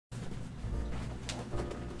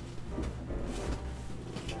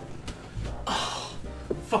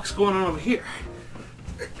fuck's going on over here?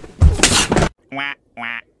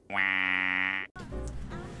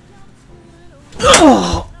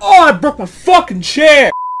 Oh, I broke my fucking chair!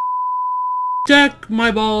 Deck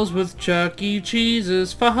my balls with Chuck E.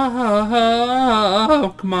 Cheese's. Fuck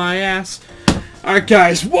my ass. Alright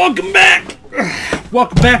guys, welcome back!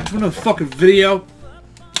 Welcome back to another fucking video.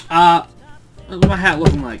 What's my hat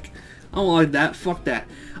looking like? I don't like that. Fuck that.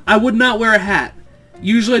 I would not wear a hat.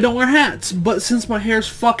 Usually I don't wear hats, but since my hair's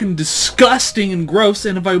fucking disgusting and gross,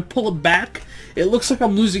 and if I pull it back, it looks like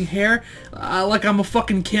I'm losing hair, like I'm a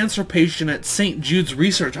fucking cancer patient at St. Jude's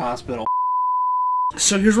Research Hospital.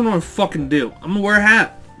 So here's what I'm gonna fucking do. I'm gonna wear a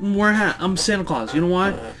hat. I'm Santa Claus. You know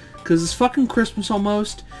why? Because it's fucking Christmas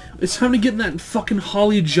almost. It's time to get in that fucking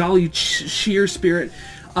holly jolly cheer spirit.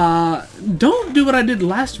 Don't do what I did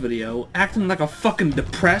last video, acting like a fucking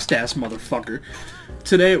depressed ass motherfucker.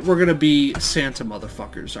 Today we're gonna be Santa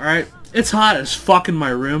motherfuckers, alright? It's hot as fuck in my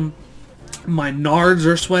room. My nards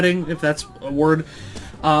are sweating, if that's a word.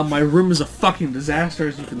 My room is a fucking disaster,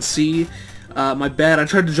 as you can see. My bed, I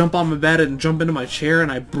tried to jump on my bed and jump into my chair,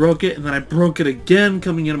 and I broke it, and then I broke it again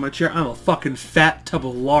coming into my chair. I'm a fucking fat tub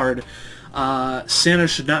of lard. Santa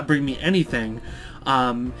should not bring me anything.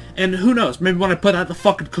 And who knows, maybe when I put out the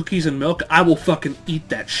fucking cookies and milk, I will fucking eat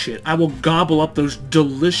that shit. I will gobble up those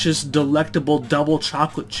delicious, delectable double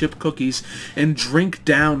chocolate chip cookies and drink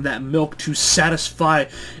down that milk to satisfy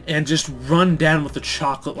and just run down with the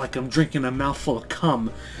chocolate like I'm drinking a mouthful of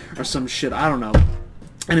cum or some shit. I don't know.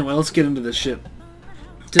 Anyway, let's get into this shit.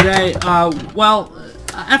 Today, well,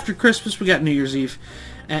 after Christmas we got New Year's Eve,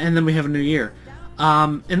 and then we have a new year.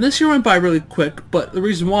 And this year went by really quick, but the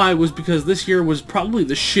reason why was because this year was probably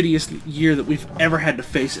the shittiest year that we've ever had to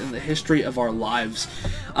face in the history of our lives.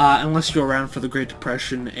 Unless you're around for the Great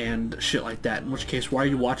Depression and shit like that, in which case, why are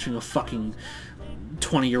you watching a fucking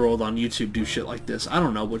 20-year-old on YouTube do shit like this? I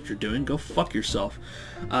don't know what you're doing. Go fuck yourself.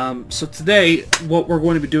 So today, what we're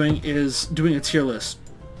going to be doing is doing a tier list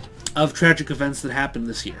of tragic events that happened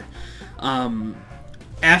this year.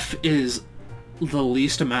 F is the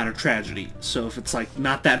least amount of tragedy. So if it's like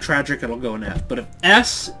not that tragic, it'll go in F. But if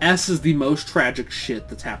S is the most tragic shit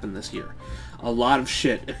that's happened this year. A lot of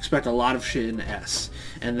shit. Expect a lot of shit in S.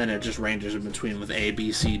 And then it just ranges in between with A,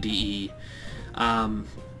 B, C, D, E.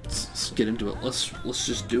 Let's get into it. Let's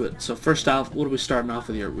just do it. So first off, what are we starting off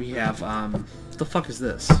with here? We have what the fuck is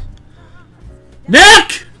this?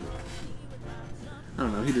 Nick! I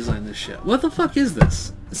don't know, he designed this shit. What the fuck is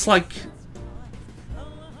this? It's like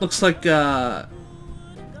looks like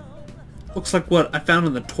what I found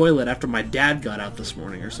in the toilet after my dad got out this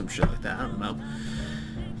morning or some shit like that. I don't know.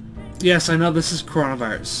 Yes, I know this is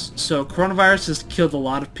coronavirus. So coronavirus has killed a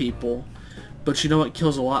lot of people, but you know what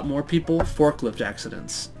kills a lot more people? Forklift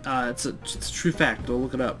accidents. It's a true fact. Go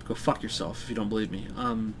look it up. Go fuck yourself if you don't believe me.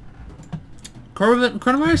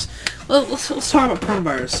 Coronavirus? Let's talk about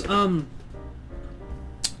coronavirus.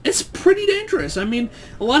 It's pretty dangerous. I mean,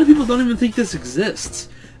 a lot of people don't even think this exists.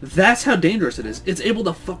 That's how dangerous it is. It's able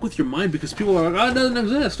to fuck with your mind because people are like, oh, it doesn't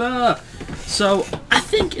exist. So, I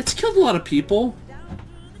think it's killed a lot of people.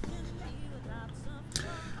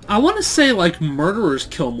 I want to say, like, murderers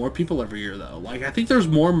kill more people every year, though. Like, I think there's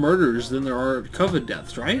more murders than there are COVID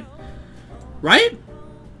deaths, right? Right?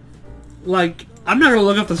 Like, I'm not going to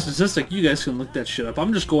look up the statistic. You guys can look that shit up.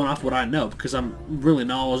 I'm just going off what I know because I'm really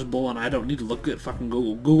knowledgeable and I don't need to look at fucking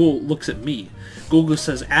Google. Google looks at me. Google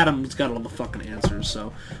says Adam's got all the fucking answers.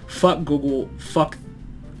 So, fuck Google. Fuck,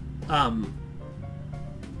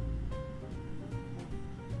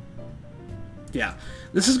 yeah.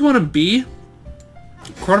 This is going to B.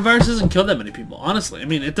 Coronavirus doesn't kill that many people, honestly. I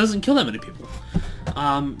mean, it doesn't kill that many people.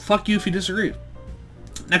 Fuck you if you disagree.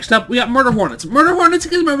 Next up, we got murder hornets. Murder hornets,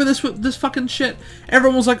 you guys remember this fucking shit?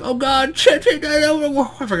 Everyone was like, oh god, shit,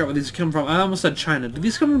 I forgot where these come from. I almost said China. Did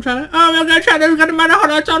these come from China? Oh my god, China, we got the murder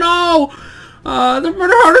hornets, oh no! The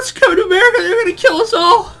murder hornets coming to America, they're gonna kill us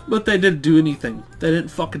all! But they didn't do anything. They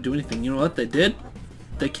didn't fucking do anything. You know what they did?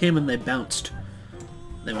 They came and they bounced.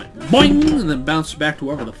 They went boing, and then bounced back to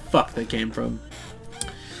wherever the fuck they came from.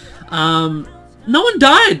 No one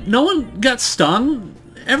died. No one got stung.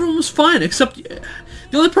 Everyone was fine, except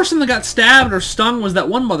the only person that got stabbed or stung was that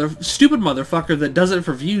one stupid motherfucker that does it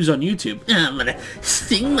for views on YouTube. I'm gonna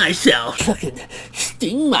sting myself. Fucking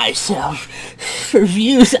sting myself for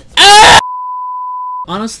views. Ah!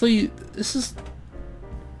 Honestly, this is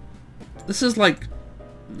like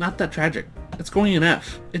not that tragic. It's going in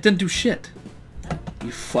F. It didn't do shit.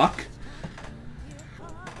 You fuck.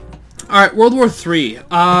 Alright, World War III.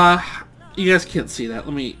 You guys can't see that.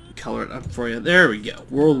 Let me color it up for you. There we go.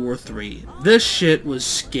 World War III. This shit was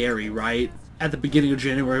scary, right? at the beginning of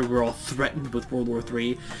January we were all threatened with World War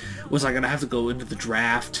III. Was I gonna have to go into the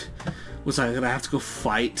draft? Was I gonna have to go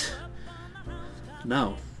fight?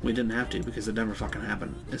 No, we didn't have to because it never fucking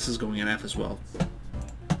happened. This is going in F as well.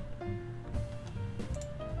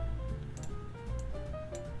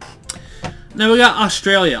 Now we got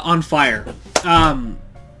Australia on fire. I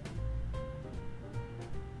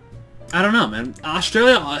don't know, man.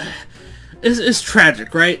 Australia is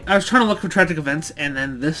tragic, right? I was trying to look for tragic events, and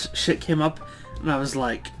then this shit came up, and I was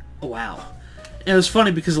like, oh, wow. And it was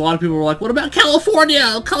funny because a lot of people were like, what about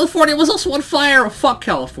California? California was also on fire. Fuck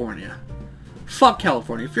California. Fuck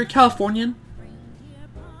California. If you're Californian,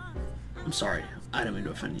 I'm sorry. I didn't mean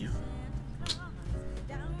to offend you.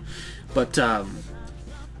 But,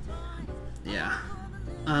 yeah.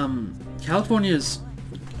 California's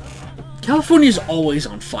always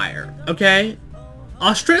on fire, okay?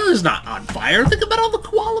 Australia's not on fire. Think about all the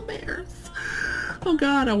koala bears. Oh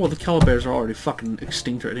god, oh well, the koala bears are already fucking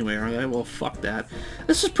extinct anyway, are they? Well, fuck that.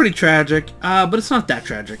 This is pretty tragic, but it's not that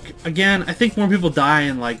tragic. Again, I think more people die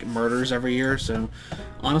in, like, murders every year, so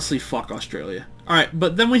honestly, fuck Australia. Alright,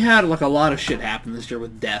 but then we had, like, a lot of shit happen this year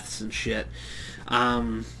with deaths and shit.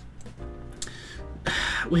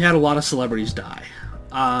 We had a lot of celebrities die.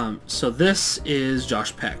 So this is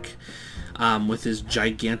Josh Peck. With his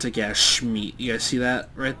gigantic ass schmeat. You guys see that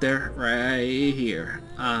right there? Right here.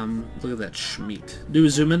 Look at that schmeat. Do a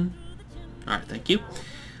zoom in? Alright, thank you.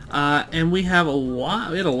 And we had a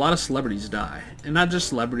lot of celebrities die. And not just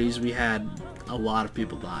celebrities, we had a lot of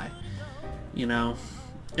people die. You know?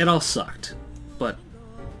 It all sucked. But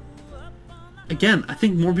again, I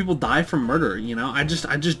think more people die from murder, you know? I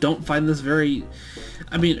just don't find this very...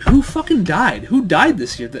 I mean, who fucking died? Who died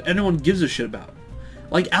this year that anyone gives a shit about?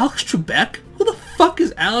 Like Alex Trebek? Who the fuck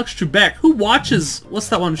is Alex Trebek? Who watches, what's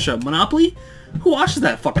that one show, Monopoly? Who watches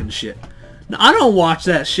that fucking shit? No, I don't watch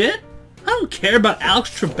that shit. I don't care about Alex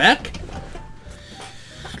Trebek.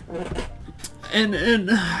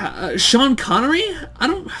 And Sean Connery? I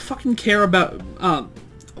don't fucking care about,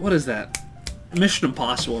 what is that? Mission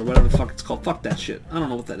Impossible or whatever the fuck it's called. Fuck that shit. I don't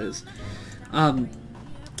know what that is.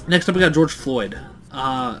 Next up we got George Floyd.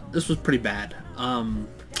 This was pretty bad. I'm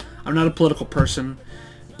not a political person,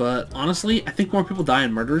 but honestly, I think more people die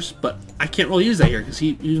in murders, but I can't really use that here because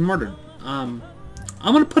he was murdered. I'm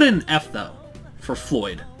going to put in an F, though, for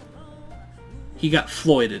Floyd. He got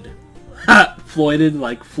Floyded. Ha! Floyded,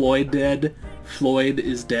 like Floyd dead. Floyd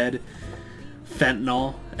is dead.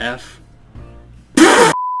 Fentanyl, F.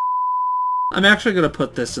 I'm actually going to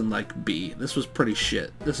put this in, like, B. This was pretty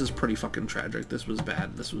shit. This is pretty fucking tragic. This was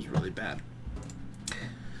bad. This was really bad.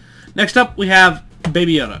 Next up, we have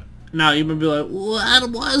Baby Yoda. Now, you might be like,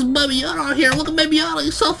 why is Baby Yoda here? Look at Baby Yoda.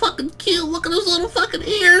 He's so fucking cute. Look at his little fucking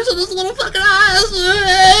ears and his little fucking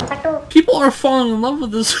eyes. People are falling in love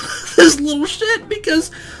with this, this little shit because,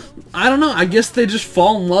 I don't know, I guess they just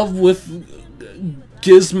fall in love with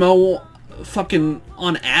Gizmo fucking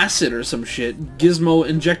on acid or some shit. Gizmo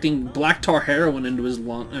injecting black tar heroin into his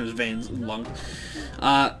veins and lungs.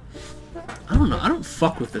 I don't know. I don't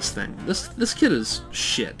fuck with this thing. This kid is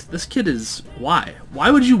shit. This kid is why?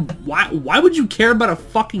 Why would you care about a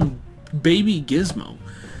fucking baby Gizmo?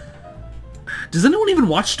 Does anyone even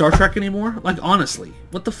watch Star Trek anymore? Like, honestly,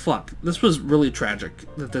 what the fuck? This was really tragic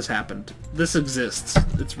that this happened. This exists.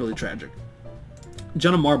 It's really tragic.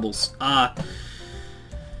 Jenna Marbles.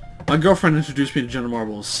 My girlfriend introduced me to Jenna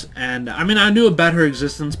Marbles, and I mean, I knew about her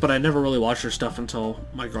existence, but I never really watched her stuff until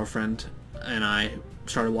my girlfriend and I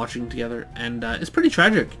started watching together, and it's pretty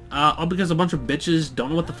tragic. All because a bunch of bitches don't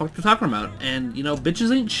know what the fuck they're talking about, and you know,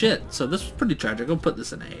 bitches ain't shit. So this was pretty tragic. I'll put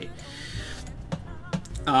this in A.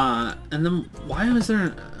 And then why was there?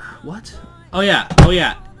 What? Oh yeah.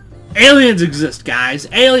 Aliens exist, guys.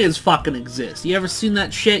 Aliens fucking exist. You ever seen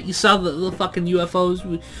that shit? You saw the fucking UFOs?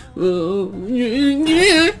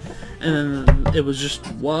 And then it was just,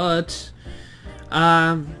 what?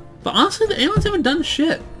 But honestly, the aliens haven't done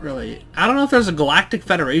shit, really. I don't know if there's a galactic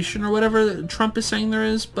federation or whatever that Trump is saying there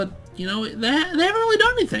is, but, you know, they haven't really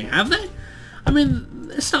done anything, have they? I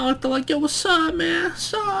mean, it's not like they're like, yo, what's up, man?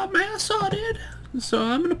 Saw, dude. So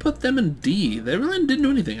I'm gonna put them in D. They really didn't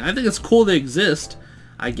do anything. I think it's cool they exist,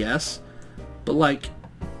 I guess. But, like,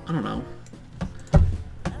 I don't know.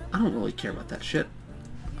 I don't really care about that shit.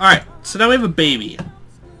 Alright, so now we have a baby.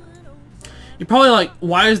 You're probably like,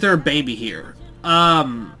 why is there a baby here?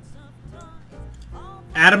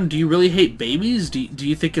 Adam, do you really hate babies? Do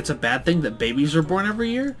you think it's a bad thing that babies are born every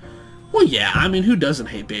year? Well, yeah, I mean, who doesn't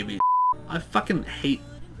hate babies? I fucking hate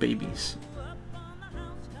babies.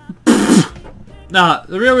 Nah,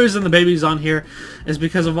 the real reason the baby's on here is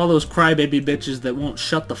because of all those crybaby bitches that won't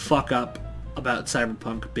shut the fuck up about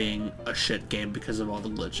Cyberpunk being a shit game because of all the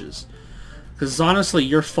glitches. Because it's honestly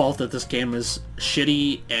your fault that this game is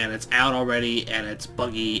shitty and it's out already and it's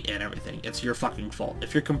buggy and everything. It's your fucking fault.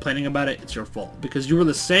 If you're complaining about it, it's your fault. Because you were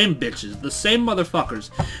the same bitches, the same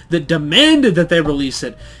motherfuckers that demanded that they release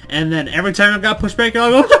it, and then every time it got pushed back,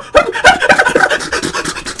 you're like,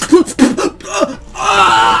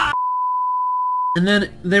 and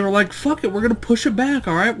then they were like, fuck it, we're gonna push it back,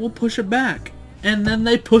 alright? We'll push it back. And then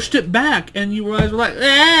they pushed it back, and you guys were like,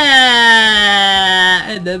 ah!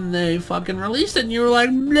 And then they fucking released it, and you were like,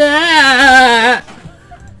 nah!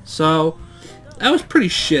 So, that was pretty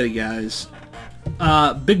shitty, guys.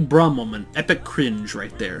 Big bra moment, epic cringe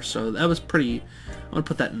right there. So that was pretty. I'm gonna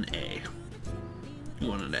put that in A. You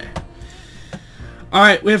want an A? All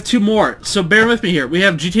right, we have two more. So bear with me here. We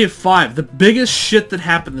have GTA 5. The biggest shit that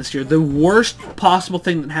happened this year, the worst possible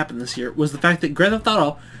thing that happened this year, was the fact that Grand Theft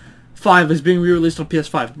Auto 5 is being re-released on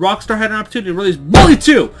PS5. Rockstar had an opportunity to release Bully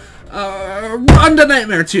 2, Undead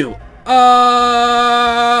Nightmare 2,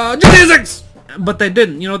 GTA 6, but they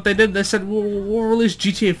didn't. You know what they did? They said, we'll release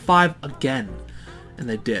GTA 5 again, and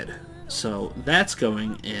they did. So that's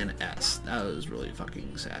going in S. That was really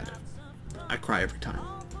fucking sad. I cry every time.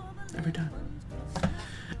 Every time.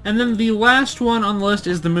 And then the last one on the list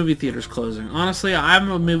is the movie theaters closing. Honestly, I'm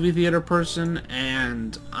a movie theater person,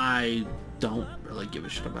 and I don't really give a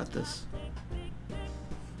shit about this.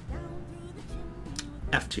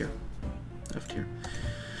 F tier. F tier.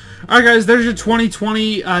 Alright guys, there's your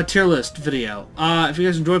 2020 tier list video. If you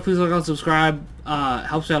guys enjoyed, please like and subscribe.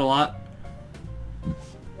 Helps out a lot.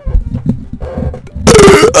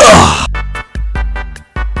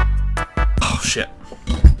 Oh shit.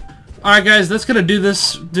 Alright guys, that's gonna do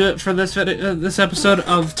it for this video, this episode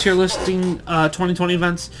of tier listing 2020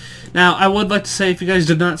 events. Now, I would like to say, if you guys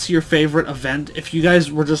did not see your favorite event, if you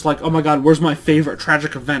guys were just like, oh my god, where's my favorite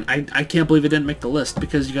tragic event, I can't believe it didn't make the list,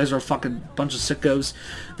 because you guys are a fucking bunch of sickos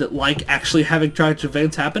that like actually having tragic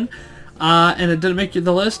events happen, and it didn't make the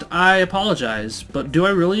list. I apologize, but do I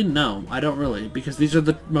really? No, I don't really, because these are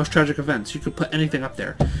the most tragic events. You could put anything up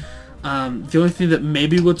there. The only thing that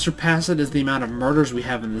maybe would surpass it is the amount of murders we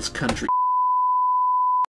have in this country.